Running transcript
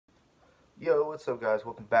Yo, what's up, guys?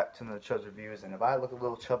 Welcome back to another Chubbs Reviews. And if I look a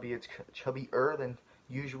little chubby, it's chubbier than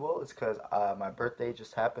usual. It's because my birthday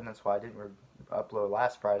just happened. That's why I didn't upload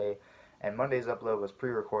last Friday. And Monday's upload was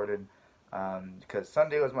pre-recorded because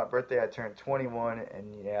Sunday was my birthday. I turned 21,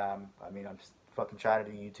 and yeah, I'm just fucking trying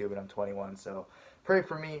to do YouTube, and I'm 21. So pray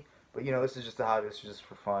for me. But this is just a hobby. This is just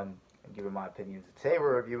for fun and giving my opinions. Today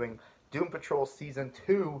we're reviewing Doom Patrol Season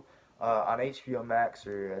 2 on HBO Max,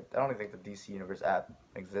 or I don't even think the DC Universe app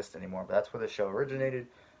exists anymore, but that's where the show originated.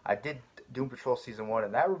 I did Doom Patrol Season 1,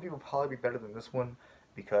 and that review will probably be better than this one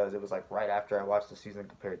because it was like right after I watched the season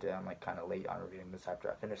compared to I'm like kind of late on reviewing this after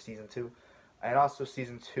I finished Season 2. And also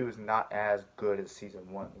Season 2 is not as good as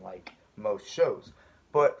Season 1 like most shows.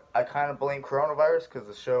 But I kind of blame coronavirus because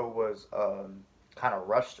the show was kind of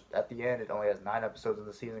rushed at the end. It only has 9 episodes of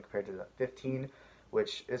the season compared to the 15,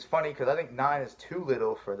 which is funny because I think 9 is too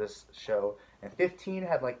little for this show, and 15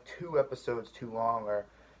 had like 2 episodes too long, or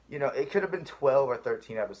it could have been 12 or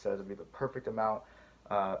 13 episodes. It'd be the perfect amount.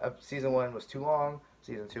 Season 1 was too long.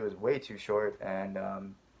 Season 2 is way too short. And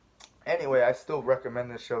anyway, I still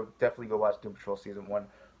recommend this show. Definitely go watch Doom Patrol Season 1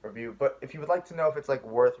 review. But if you would like to know if it's like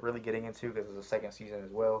worth really getting into because there's a second season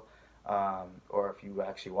as well, or if you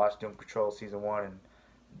actually watch Doom Patrol Season 1 and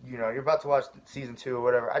you're about to watch Season 2 or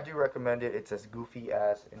whatever, I do recommend it. It's as goofy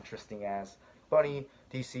as, interesting as, funny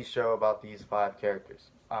DC show about these 5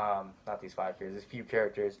 characters. Not these 5 characters, these few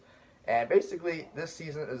characters. And basically, this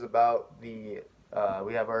season is about we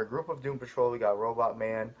have our group of Doom Patrol. We got Robot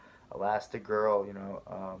Man, Elastigirl,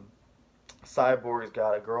 Cyborg's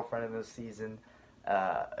got a girlfriend in this season,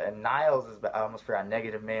 and Niles is, I almost forgot,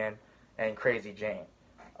 Negative Man, and Crazy Jane.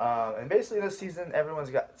 And basically this season, everyone's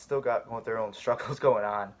still got their own struggles going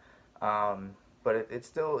on, but it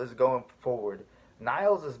still is going forward.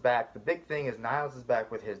 Niles is back. The big thing is Niles is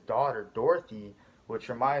back with his daughter Dorothy, which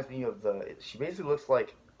reminds me of she basically looks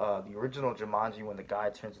like the original Jumanji when the guy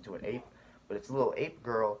turns into an ape, but it's a little ape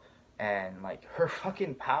girl, and like her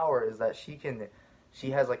fucking power is that she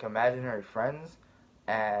has like imaginary friends,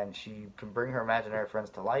 and she can bring her imaginary friends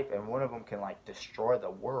to life, and one of them can like destroy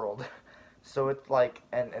the world. So it's like,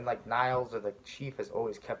 and like Niles or the chief has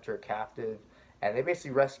always kept her captive, and they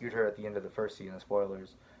basically rescued her at the end of the first season.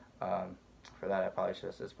 Spoilers. For that, I probably should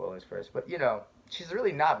have said spoilers first. But she's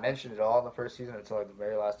really not mentioned at all in the first season until like the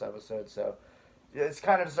very last episode. So it's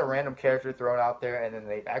kind of just a random character thrown out there, and then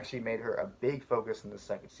they've actually made her a big focus in the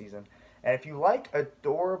second season. And if you like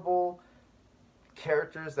adorable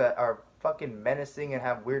characters that are fucking menacing and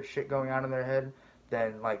have weird shit going on in their head,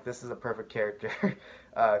 then like this is a perfect character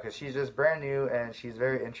because she's just brand new and she's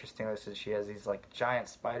very interesting. So she has these like giant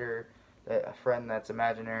spider, a friend that's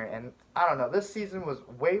imaginary, and I don't know. This season was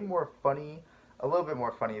way more funny, a little bit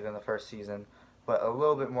more funny than the first season, but a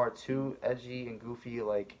little bit more too edgy and goofy.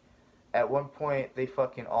 Like at one point they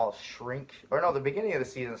fucking all shrink, or no, the beginning of the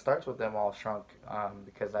season starts with them all shrunk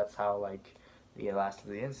because that's how like the last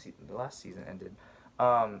season ended.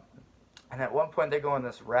 Um, and at one point they go in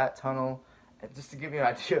this rat tunnel. And just to give you an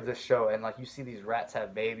idea of this show, and like you see these rats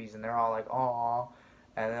have babies, and they're all like, "Aw,"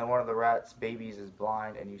 and then one of the rats' babies is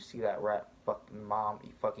blind, and you see that rat fucking mom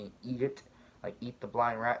fucking eat it, like eat the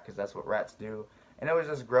blind rat, because that's what rats do. And it was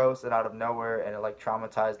just gross and out of nowhere, and it like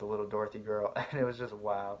traumatized the little Dorothy girl, and it was just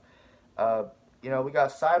wow. Uh, we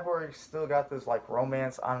got Cyborg still got this like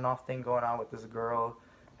romance on and off thing going on with this girl.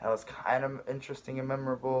 That was kind of interesting and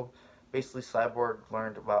memorable. Basically, Cyborg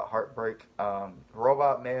learned about heartbreak.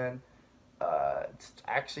 Robot Man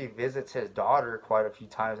actually visits his daughter quite a few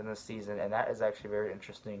times in this season, and that is actually very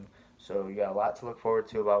interesting. So you got a lot to look forward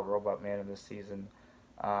to about Robot Man in this season.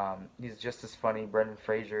 He's just as funny. Brendan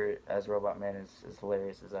Fraser as Robot Man is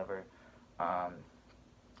hilarious as ever. Um,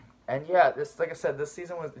 and yeah, this, like I said, this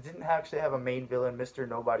season it didn't actually have a main villain. Mr.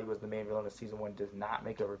 Nobody was the main villain of season 1. Does not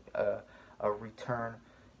make a return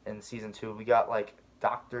in season 2. We got like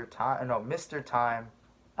Doctor Time, no, Mr. Time.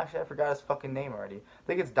 Actually, I forgot his fucking name already. I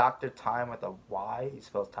think it's Doctor Time with a Y. He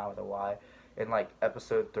spells time with a Y. In like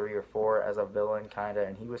episode 3 or 4 as a villain, kinda,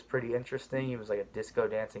 and he was pretty interesting. He was like a disco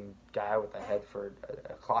dancing guy with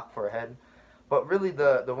a clock for a head. But really,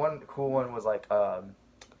 the one cool one was like a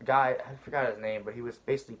guy. I forgot his name, but he was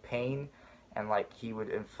basically pain, and like he would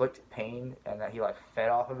inflict pain, and that he like fed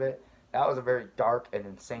off of it. That was a very dark and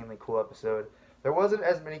insanely cool episode. There wasn't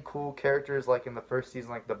as many cool characters like in the first season,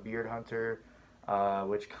 like the Beard Hunter,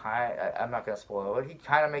 which I'm not gonna spoil it. He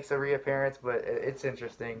kind of makes a reappearance, but it's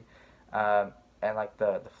interesting. And like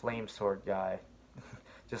the flame sword guy,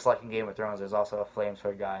 just like in Game of Thrones, there's also a flame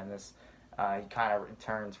sword guy in this. He kind of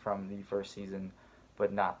returns from the first season,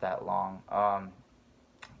 but not that long.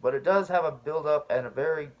 But it does have a build up and a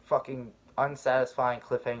very fucking unsatisfying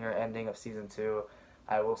cliffhanger ending of season 2,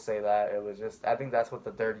 I will say that it was just. I think that's what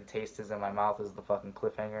the dirty taste is in my mouth is the fucking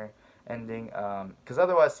cliffhanger ending. Because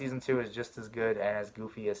otherwise, season 2 is just as good and as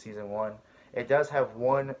goofy as season 1. It does have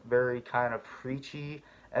one very kind of preachy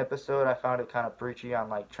episode. I found it kind of preachy on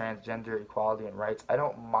like transgender equality and rights. I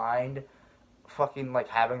don't mind fucking like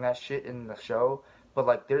having that shit in the show, but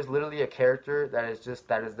like there's literally a character that is just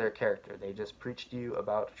that is their character. They just preach to you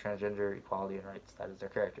about transgender equality and rights. That is their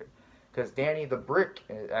character. Because Danny the Brick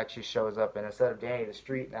actually shows up, and instead of Danny the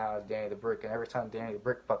Street now it's Danny the Brick, and every time Danny the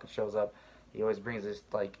Brick fucking shows up, he always brings this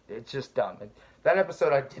like it's just dumb. And that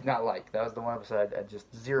episode I did not like. That was the one episode I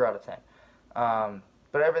just 0 out of 10.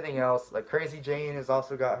 But everything else, like Crazy Jane has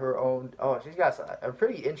also got her own. Oh, she's got a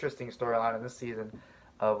pretty interesting storyline in this season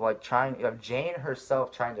of like trying of Jane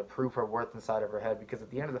herself trying to prove her worth inside of her head. Because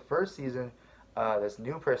at the end of the first season, this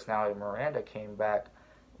new personality Miranda came back,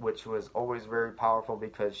 which was always very powerful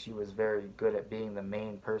because she was very good at being the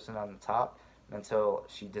main person on the top until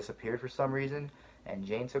she disappeared for some reason and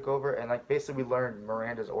Jane took over. And like basically we learned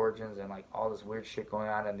Miranda's origins and like all this weird shit going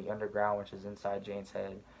on in the underground, which is inside Jane's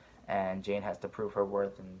head, and Jane has to prove her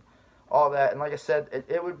worth and all that. And like I said,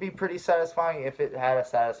 it would be pretty satisfying if it had a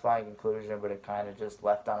satisfying conclusion, but it kind of just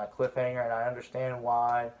left on a cliffhanger, and I understand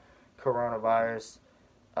why coronavirus.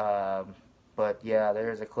 But yeah,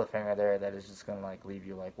 there is a cliffhanger there that is just gonna like leave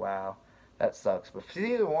you like, wow, that sucks. But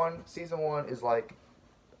season one is like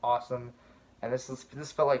awesome, and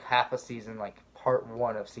this felt like half a season, like part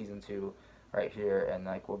 1 of season 2 right here, and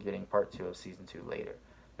like we're getting part 2 of season 2 later.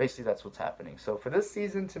 Basically, that's what's happening. So for this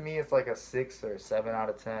season, to me, it's like a 6 or 7 out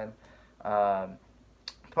of 10.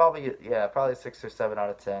 Probably 6 or 7 out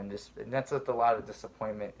of 10. Just and that's with a lot of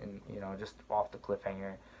disappointment and just off the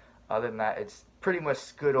cliffhanger. Other than that, it's pretty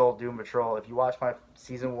much good old Doom Patrol. If you watch my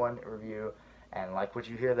season 1 review and like what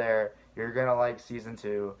you hear there, you're gonna like season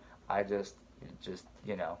 2. I just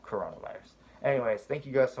coronavirus. Anyways, thank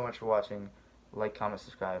you guys so much for watching. Like, comment,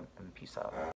 subscribe, and peace out.